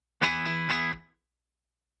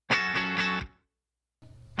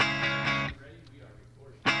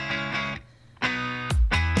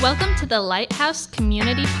Welcome to the Lighthouse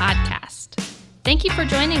Community Podcast. Thank you for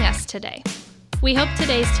joining us today. We hope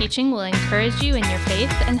today's teaching will encourage you in your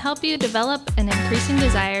faith and help you develop an increasing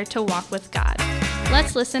desire to walk with God.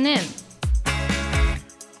 Let's listen in.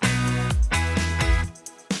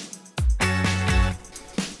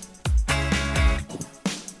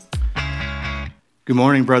 Good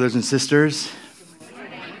morning, brothers and sisters.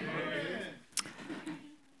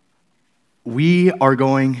 We are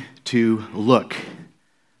going to look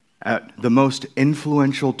at the most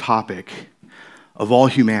influential topic of all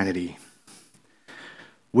humanity,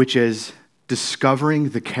 which is discovering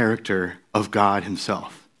the character of God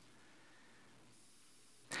Himself.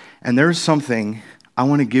 And there's something I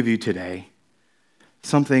want to give you today,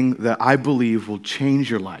 something that I believe will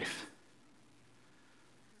change your life.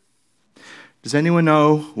 Does anyone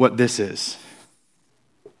know what this is?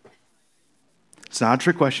 It's not a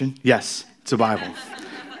trick question. Yes, it's a Bible.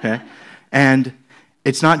 Okay? And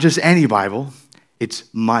it's not just any Bible, it's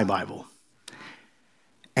my Bible.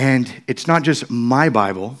 And it's not just my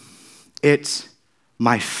Bible, it's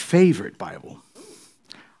my favorite Bible.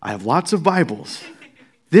 I have lots of Bibles.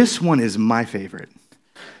 This one is my favorite.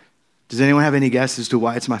 Does anyone have any guess as to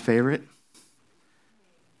why it's my favorite?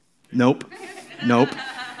 Nope. Nope.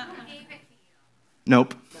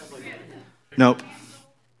 Nope. Nope.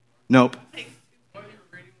 Nope.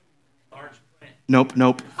 Nope,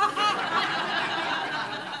 nope.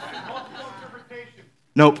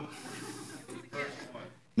 Nope.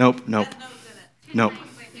 Nope, nope. Nope.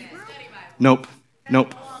 Nope.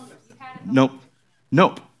 Nope. Nope.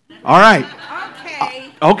 Nope. All right.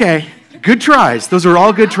 Okay. Good tries. Those are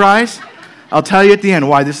all good tries. I'll tell you at the end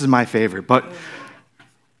why this is my favorite, but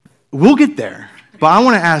we'll get there. But I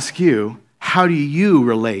want to ask you, how do you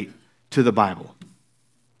relate to the Bible?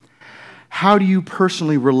 How do you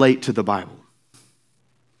personally relate to the Bible?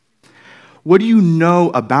 What do you know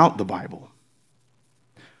about the Bible?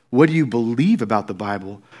 What do you believe about the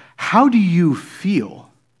Bible? How do you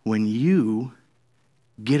feel when you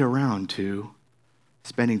get around to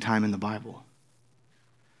spending time in the Bible?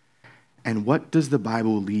 And what does the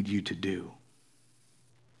Bible lead you to do?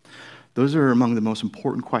 Those are among the most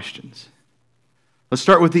important questions. Let's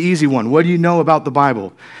start with the easy one. What do you know about the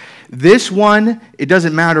Bible? This one, it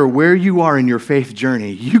doesn't matter where you are in your faith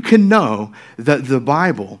journey. You can know that the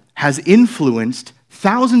Bible has influenced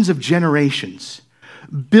thousands of generations.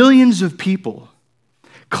 Billions of people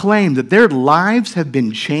claim that their lives have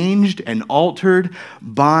been changed and altered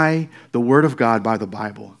by the Word of God, by the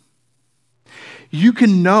Bible. You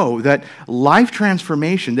can know that life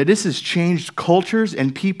transformation, that this has changed cultures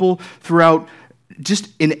and people throughout just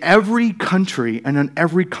in every country and on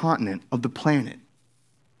every continent of the planet.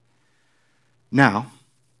 Now,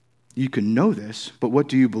 you can know this, but what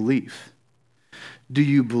do you believe? Do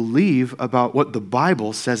you believe about what the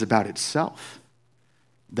Bible says about itself?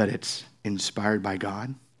 That it's inspired by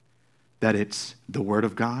God? That it's the Word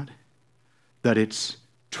of God? That it's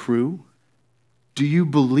true? Do you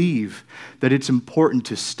believe that it's important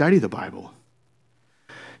to study the Bible?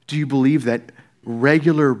 Do you believe that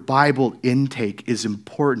regular Bible intake is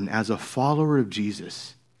important as a follower of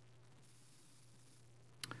Jesus?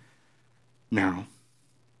 Now,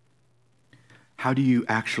 how do you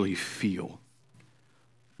actually feel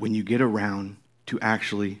when you get around to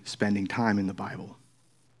actually spending time in the Bible?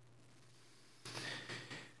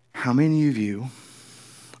 How many of you,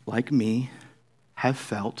 like me, have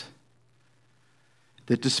felt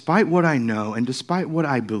that despite what I know and despite what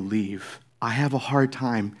I believe, I have a hard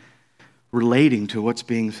time relating to what's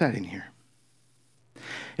being said in here?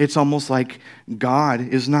 It's almost like God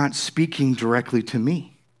is not speaking directly to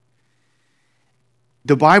me.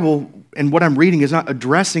 The Bible and what I'm reading is not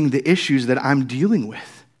addressing the issues that I'm dealing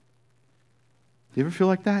with. Do you ever feel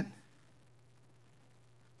like that?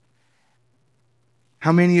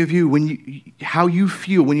 How many of you, how you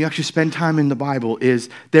feel when you actually spend time in the Bible is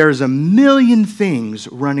there's a million things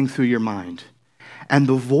running through your mind. And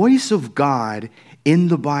the voice of God in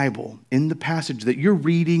the Bible, in the passage that you're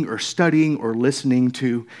reading or studying or listening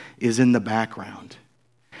to, is in the background.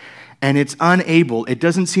 And it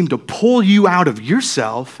doesn't seem to pull you out of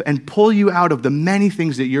yourself and pull you out of the many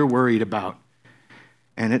things that you're worried about.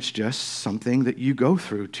 And it's just something that you go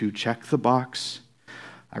through to check the box.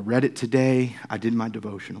 I read it today. I did my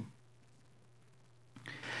devotional.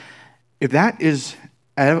 If that is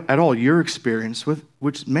at all your experience,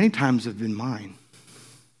 which many times have been mine,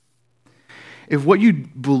 if what you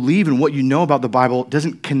believe and what you know about the Bible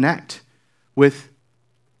doesn't connect with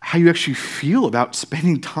how you actually feel about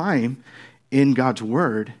spending time in God's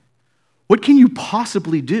Word, what can you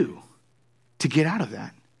possibly do to get out of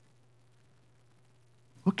that?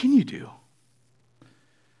 What can you do?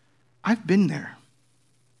 I've been there.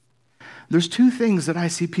 There's two things that I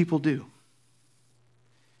see people do.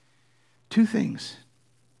 Two things.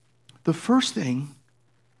 The first thing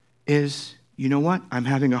is, you know what? I'm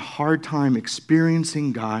having a hard time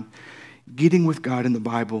experiencing God, getting with God in the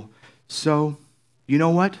Bible. So, you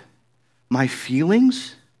know what? My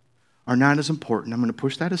feelings are not as important. I'm going to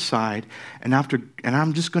push that aside, and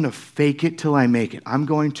I'm just going to fake it till I make it. I'm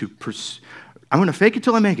going to fake it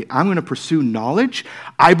till I make it. I'm going to pursue knowledge.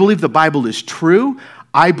 I believe the Bible is true.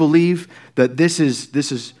 I believe that this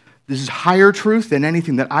is higher truth than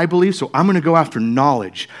anything that I believe, so I'm going to go after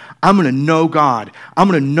knowledge. I'm going to know God. I'm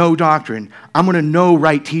going to know doctrine. I'm going to know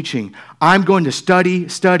right teaching. I'm going to study.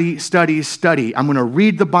 I'm going to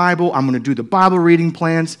read the Bible. I'm going to do the Bible reading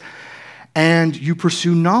plans. And you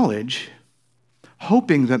pursue knowledge,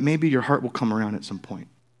 hoping that maybe your heart will come around at some point.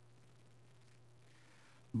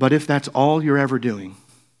 But if that's all you're ever doing,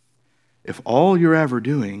 if all you're ever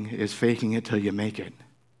doing is faking it till you make it,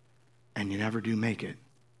 and you never do make it,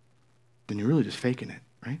 then you're really just faking it,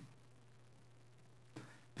 right?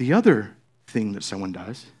 The other thing that someone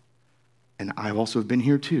does, and I've also been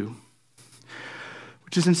here too,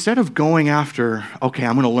 which is instead of going after, okay,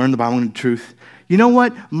 I'm going to learn the Bible and the truth, you know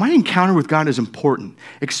what? My encounter with God is important.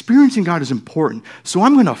 Experiencing God is important, so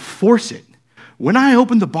I'm going to force it. When I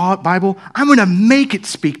open the Bible, I'm going to make it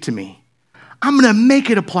speak to me. I'm going to make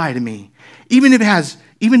it apply to me. Even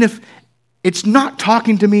if it's not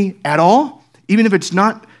talking to me at all, even if it's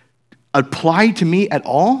not applied to me at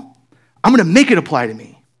all, I'm going to make it apply to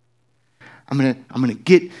me. I'm going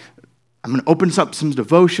to open up some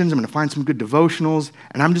devotions, I'm going to find some good devotionals,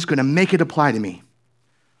 and I'm just going to make it apply to me.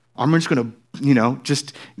 I'm just going to,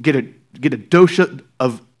 just get a dose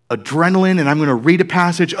of adrenaline, and I'm going to read a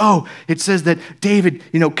passage. Oh, it says that David,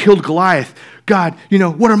 killed Goliath. God,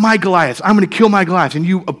 what are my Goliaths? I'm going to kill my Goliaths. And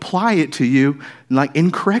you apply it to you like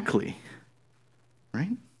incorrectly,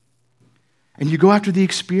 right? And you go after the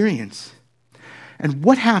experience. And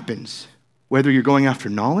what happens, whether you're going after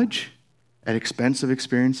knowledge at expense of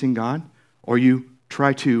experiencing God, or you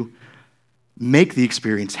try to make the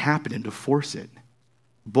experience happen and to force it?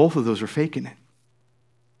 Both of those are faking it.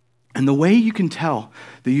 And the way you can tell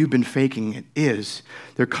that you've been faking it is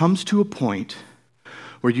there comes to a point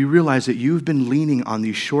where you realize that you've been leaning on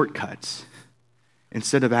these shortcuts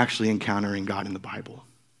instead of actually encountering God in the Bible.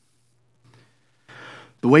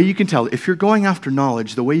 The way you can tell, if you're going after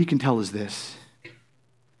knowledge, the way you can tell is this.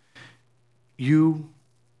 You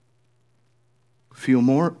feel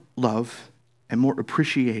more love and more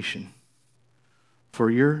appreciation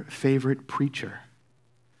for your favorite preacher,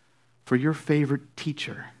 for your favorite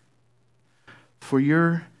teacher, for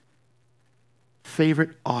your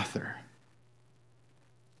favorite author.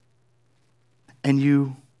 And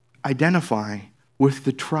you identify with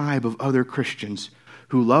the tribe of other Christians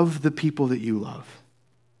who love the people that you love,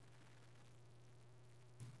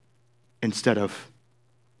 instead of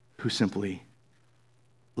who simply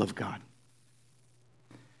love God.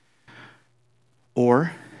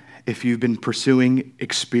 Or if you've been pursuing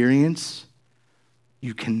experience,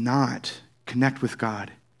 you cannot connect with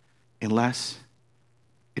God unless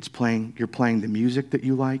you're playing the music that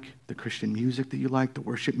you like, the Christian music that you like, the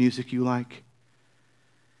worship music you like.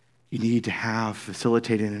 You need to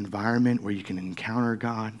facilitate an environment where you can encounter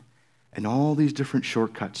God, and all these different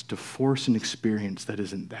shortcuts to force an experience that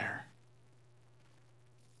isn't there.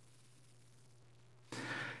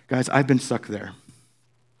 Guys, I've been stuck there.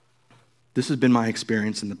 This has been my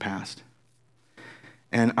experience in the past.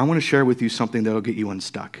 And I want to share with you something that will get you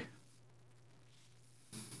unstuck.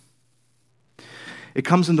 It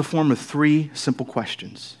comes in the form of 3 simple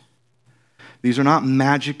questions. These are not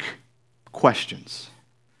magic questions.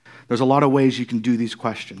 There's a lot of ways you can do these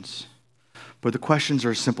questions. But the questions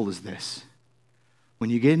are as simple as this. When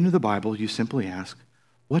you get into the Bible, you simply ask,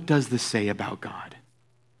 what does this say about God?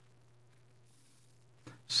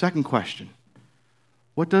 Second question,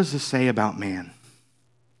 what does this say about man?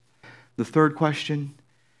 The third question,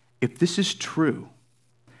 if this is true,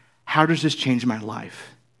 how does this change my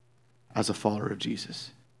life as a follower of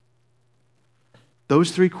Jesus?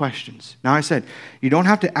 Those 3 questions. Now I said, you don't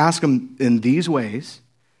have to ask them in these ways,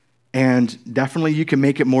 and definitely you can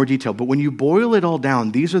make it more detailed, but when you boil it all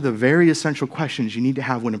down, these are the very essential questions you need to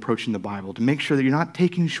have when approaching the Bible to make sure that you're not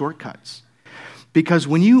taking shortcuts. Because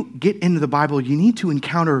when you get into the Bible, you need to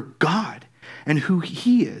encounter God and who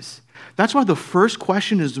He is. That's why the first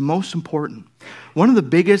question is the most important. One of the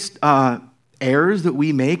biggest errors that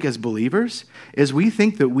we make as believers is we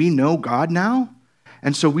think that we know God now,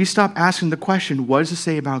 and so we stop asking the question, what does it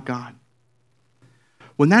say about God?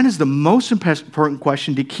 When that is the most important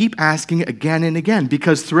question to keep asking again and again,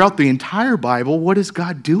 because throughout the entire Bible, what is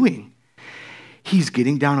God doing? He's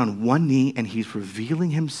getting down on one knee and he's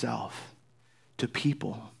revealing himself to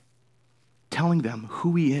people, telling them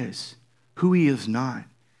who he is not,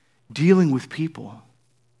 dealing with people.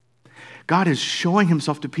 God is showing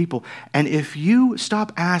himself to people. And if you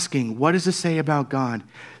stop asking, what does this say about God?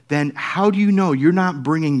 Then how do you know you're not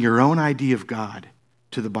bringing your own idea of God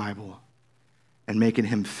to the Bible and making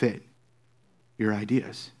him fit your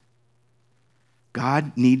ideas?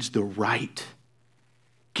 God needs the right.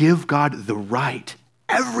 Give God the right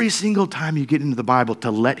every single time you get into the Bible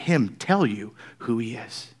to let him tell you who he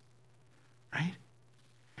is. Right?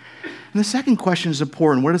 And the second question is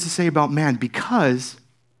important. What does it say about man? Because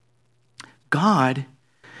God,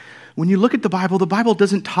 when you look at the Bible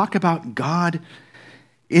doesn't talk about God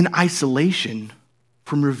in isolation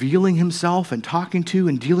from revealing himself and talking to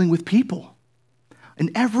and dealing with people.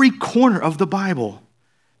 In every corner of the Bible,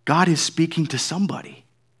 God is speaking to somebody.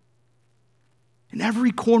 In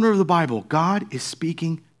every corner of the Bible, God is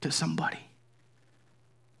speaking to somebody.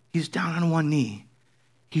 He's down on one knee.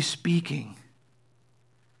 He's speaking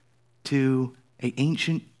to an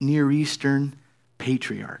ancient Near Eastern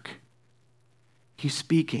patriarch. He's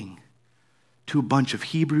speaking to a bunch of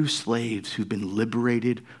Hebrew slaves who've been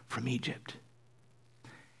liberated from Egypt.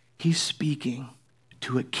 He's speaking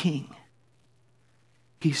to a king.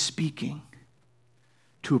 He's speaking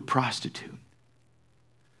to a prostitute,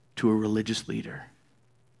 to a religious leader,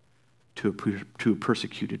 to a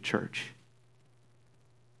persecuted church.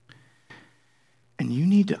 And you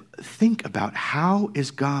need to think about, how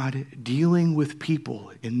is God dealing with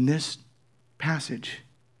people in this passage?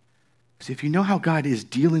 Because if you know how God is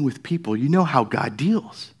dealing with people, you know how God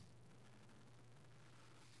deals.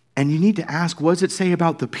 And you need to ask, what does it say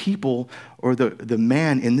about the people or the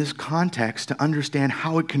man in this context to understand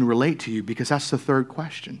how it can relate to you? Because that's the third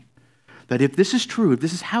question. That if this is true, if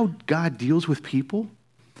this is how God deals with people,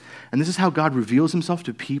 and this is how God reveals himself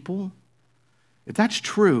to people, if that's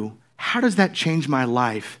true, how does that change my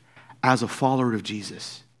life as a follower of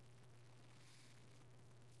Jesus?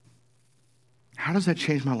 How does that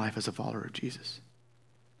change my life as a follower of Jesus?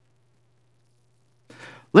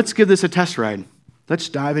 Let's give this a test ride. Let's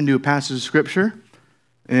dive into a passage of Scripture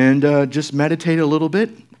and just meditate a little bit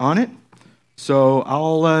on it. So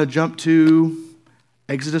I'll jump to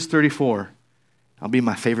Exodus 34. I'll be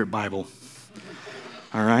my favorite Bible.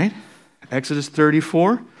 All right? Exodus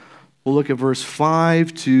 34. We'll look at verse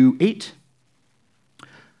 5 to 8.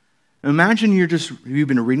 Imagine you've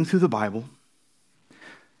been reading through the Bible,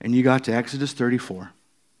 and you got to Exodus 34.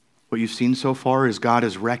 What you've seen so far is God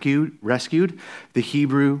has rescued the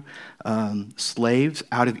Hebrew slaves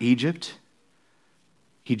out of Egypt.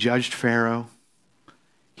 He judged Pharaoh.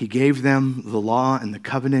 He gave them the law and the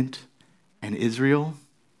covenant, and Israel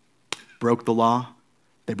broke the law.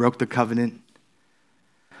 They broke the covenant.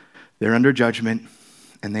 They're under judgment,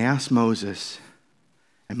 and they ask Moses,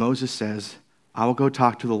 and Moses says, I will go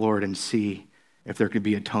talk to the Lord and see if there could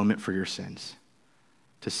be atonement for your sins,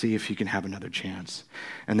 to see if you can have another chance.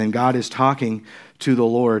 And then God is talking to the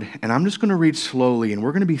Lord, and I'm just going to read slowly, and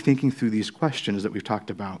we're going to be thinking through these questions that we've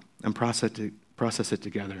talked about and process it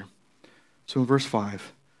together. So in verse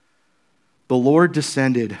 5, the Lord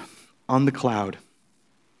descended on the cloud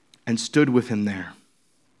and stood with him there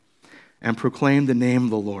and proclaimed the name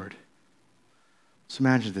of the Lord. So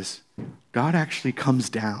imagine this. God actually comes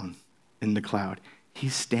down in the cloud. He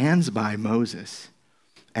stands by Moses,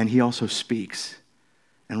 and he also speaks.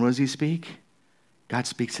 And what does he speak? God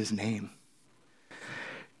speaks his name.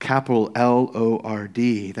 Capital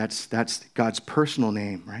L-O-R-D. That's God's personal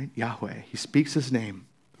name, right? Yahweh. He speaks his name.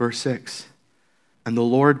 Verse 6. And the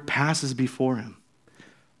Lord passes before him.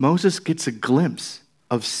 Moses gets a glimpse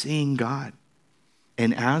of seeing God.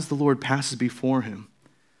 And as the Lord passes before him,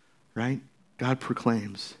 right, God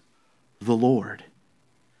proclaims, the Lord,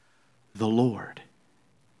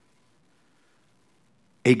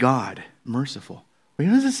 a God, merciful. Why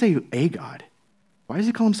does it say a God? Why does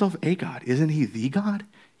he call himself a God? Isn't he the God?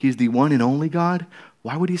 He's the one and only God.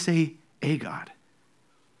 Why would he say a God?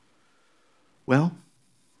 Well,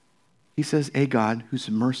 he says a God who's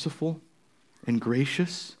merciful and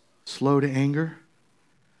gracious, slow to anger.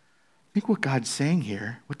 I think what God's saying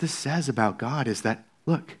here, what this says about God is that,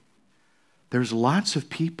 look, there's lots of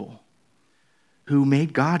people who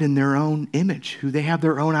made God in their own image, who they have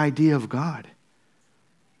their own idea of God.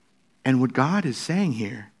 And what God is saying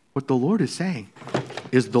here, what the Lord is saying,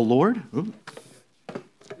 is the Lord.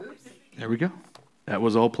 There we go. That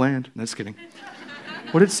was all planned. Just kidding.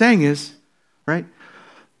 What it's saying is, right,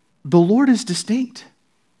 the Lord is distinct.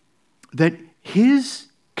 That his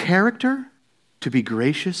character, to be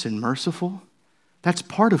gracious and merciful, that's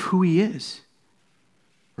part of who he is,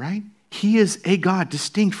 right? He is a God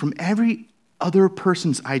distinct from every other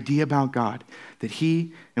person's idea about God. That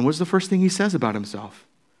he, and what's the first thing he says about himself?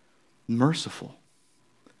 Merciful,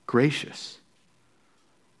 gracious,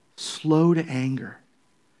 slow to anger.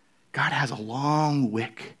 God has a long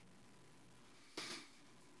wick,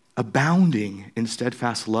 abounding in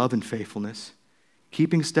steadfast love and faithfulness,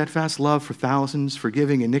 keeping steadfast love for thousands,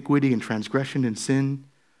 forgiving iniquity and transgression and sin,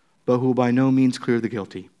 but who will by no means clear the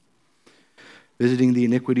guilty, visiting the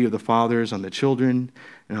iniquity of the fathers on the children,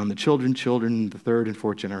 and on the children's children, the third and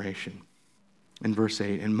fourth generation. In verse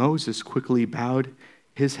 8, and Moses quickly bowed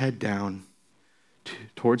his head down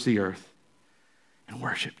towards the earth and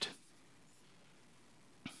worshiped.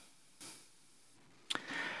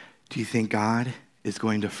 Do you think God is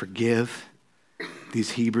going to forgive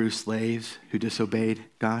these Hebrew slaves who disobeyed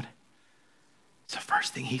God? It's the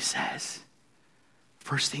first thing he says.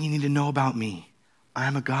 First thing you need to know about me. I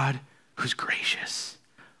am a God who's gracious,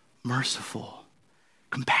 merciful,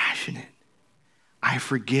 compassionate. I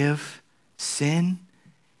forgive sin,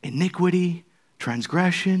 iniquity,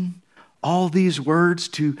 transgression, all these words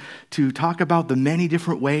to talk about the many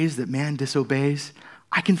different ways that man disobeys.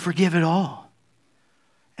 I can forgive it all.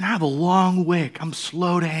 And I have a long wick. I'm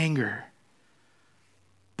slow to anger.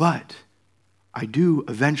 But I do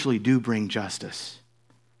eventually bring justice.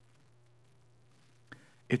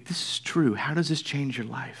 If this is true, how does this change your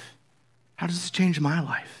life? How does this change my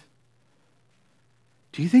life?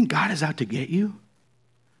 Do you think God is out to get you?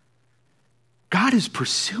 God is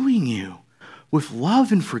pursuing you with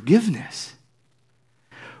love and forgiveness,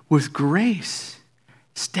 with grace,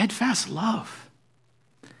 steadfast love.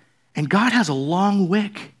 And God has a long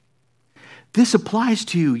wick. This applies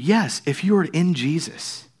to you, yes, if you are in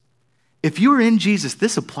Jesus. If you are in Jesus,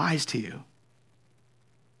 this applies to you.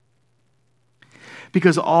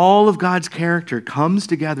 Because all of God's character comes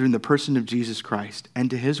together in the person of Jesus Christ and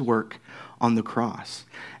to his work on the cross.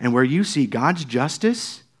 And where you see God's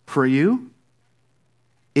justice for you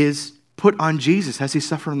is put on Jesus as he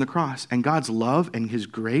suffered on the cross. And God's love and his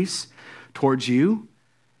grace towards you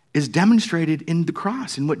is demonstrated in the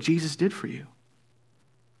cross, in what Jesus did for you.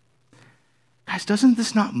 Guys, doesn't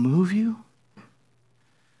this not move you?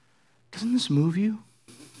 Doesn't this move you?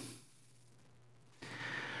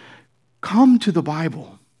 Come to the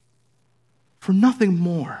Bible for nothing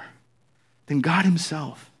more than God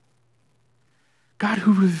himself. God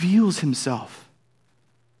who reveals himself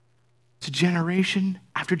to generation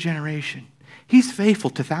after generation. He's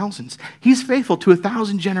faithful to thousands. He's faithful to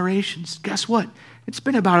 1,000 generations. Guess what? It's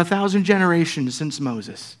been about 1,000 generations since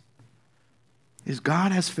Moses. Is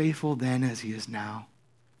God as faithful then as he is now?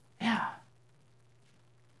 Yeah.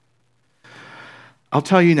 I'll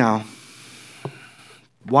tell you now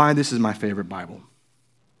why this is my favorite Bible.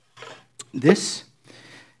 This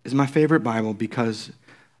is my favorite Bible because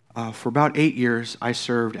for about 8 years, I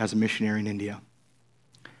served as a missionary in India.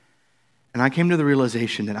 And I came to the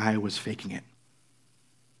realization that I was faking it.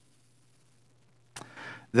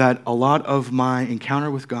 That a lot of my encounter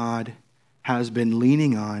with God has been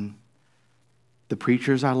leaning on the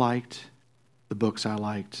preachers I liked, the books I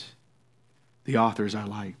liked, the authors I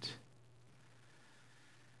liked,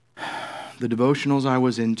 the devotionals I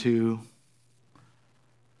was into,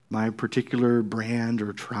 my particular brand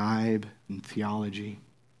or tribe and theology.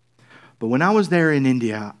 But when I was there in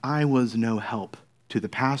India, I was no help to the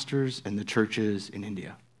pastors and the churches in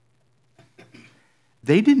India.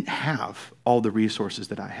 They didn't have all the resources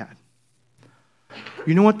that I had.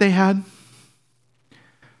 You know what they had?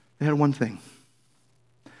 They had one thing.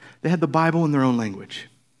 They had the Bible in their own language.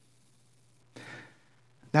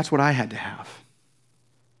 That's what I had to have.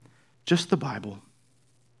 Just the Bible.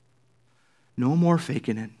 No more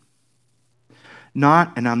faking it.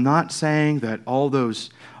 And I'm not saying that all those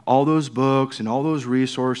books and all those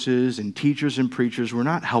resources and teachers and preachers were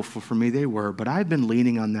not helpful for me. They were, but I've been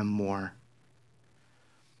leaning on them more.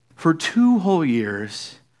 For 2 whole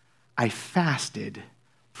years, I fasted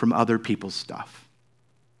from other people's stuff.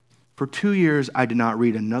 For 2 years, I did not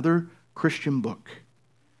read another Christian book.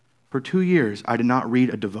 For 2 years, I did not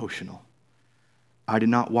read a devotional. I did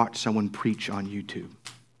not watch someone preach on YouTube.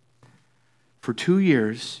 For 2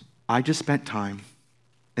 years, I just spent time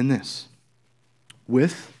in this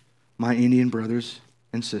with my Indian brothers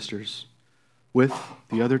and sisters, with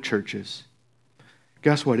the other churches.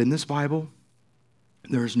 Guess what? In this Bible,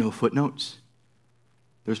 there's no footnotes.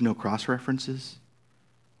 There's no cross-references.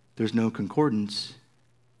 There's no concordance.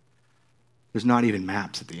 There's not even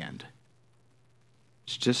maps at the end.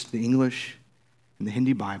 It's just the English and the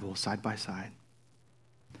Hindi Bible side by side.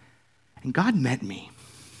 And God met me.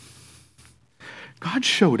 God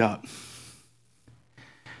showed up.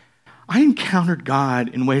 I encountered God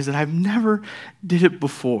in ways that I've never did it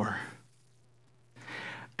before.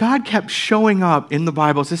 God kept showing up in the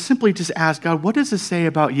Bible to simply just ask God, what does this say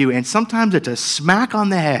about you? And sometimes it's a smack on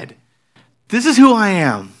the head. This is who I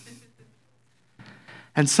am.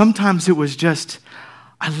 And sometimes it was just,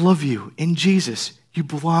 I love you. In Jesus, you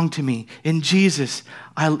belong to me. In Jesus,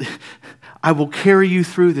 I will carry you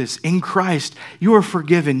through this. In Christ, you are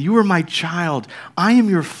forgiven. You are my child. I am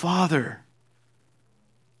your father.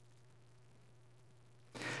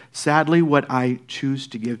 Sadly, what I choose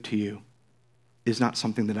to give to you is not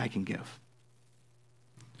something that I can give.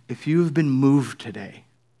 If you have been moved today,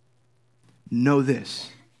 know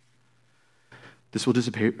this. This will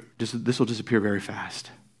disappear very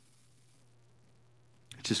fast.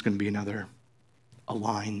 It's just going to be another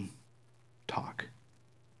Align talk.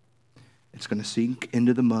 It's going to sink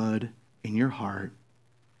into the mud in your heart.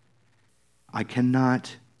 I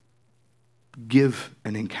cannot give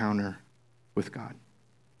an encounter with God.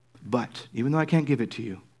 But even though I can't give it to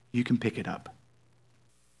you, you can pick it up.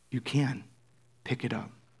 You can pick it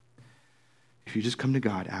up. If you just come to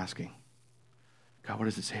God asking, God, what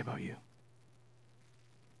does it say about you?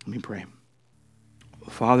 Let me pray.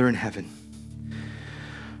 Father in heaven,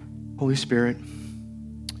 Holy Spirit,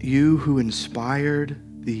 you who inspired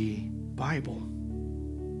the Bible,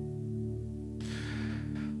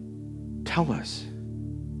 tell us,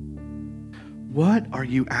 what are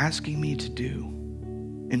you asking me to do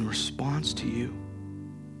in response to you?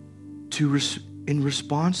 In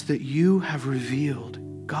response that you have revealed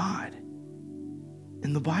God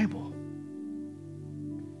in the Bible.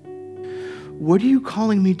 What are you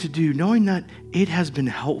calling me to do, knowing that it has been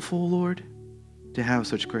helpful, Lord, to have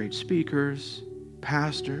such great speakers,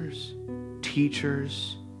 pastors,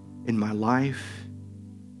 teachers in my life,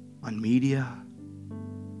 on media?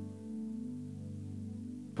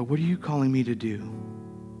 But what are you calling me to do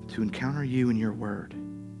to encounter you in your word?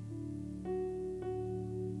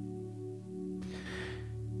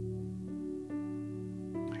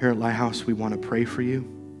 Here at Lighthouse, we want to pray for you.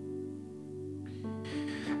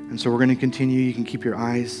 And so we're going to continue. You can keep your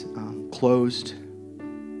eyes closed.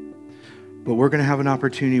 But we're going to have an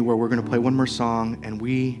opportunity where we're going to play one more song, and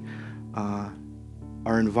we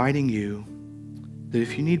are inviting you that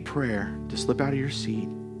if you need prayer, to slip out of your seat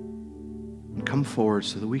and come forward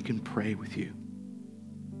so that we can pray with you.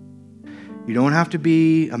 You don't have to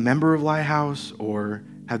be a member of Lighthouse or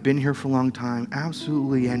have been here for a long time.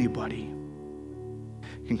 Absolutely anybody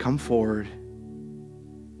can come forward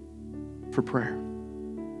for prayer.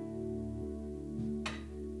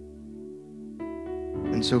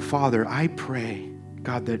 And so, Father, I pray,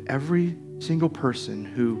 God, that every single person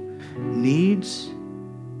who needs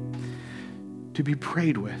to be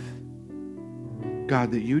prayed with,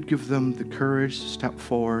 God, that you'd give them the courage to step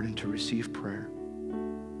forward and to receive prayer.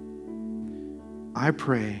 I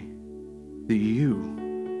pray that you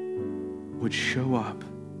would show up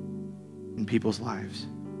in people's lives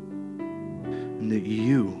and that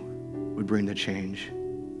you would bring the change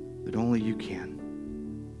that only you can.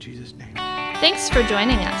 In Jesus' name. Thanks for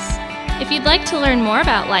joining us. If you'd like to learn more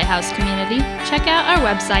about Lighthouse Community, check out our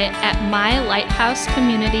website at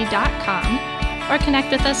mylighthousecommunity.com or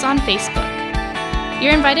connect with us on Facebook.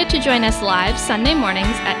 You're invited to join us live Sunday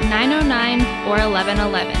mornings at 9:09 or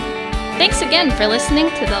 11:11. Thanks again for listening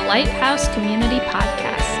to the Lighthouse Community Podcast.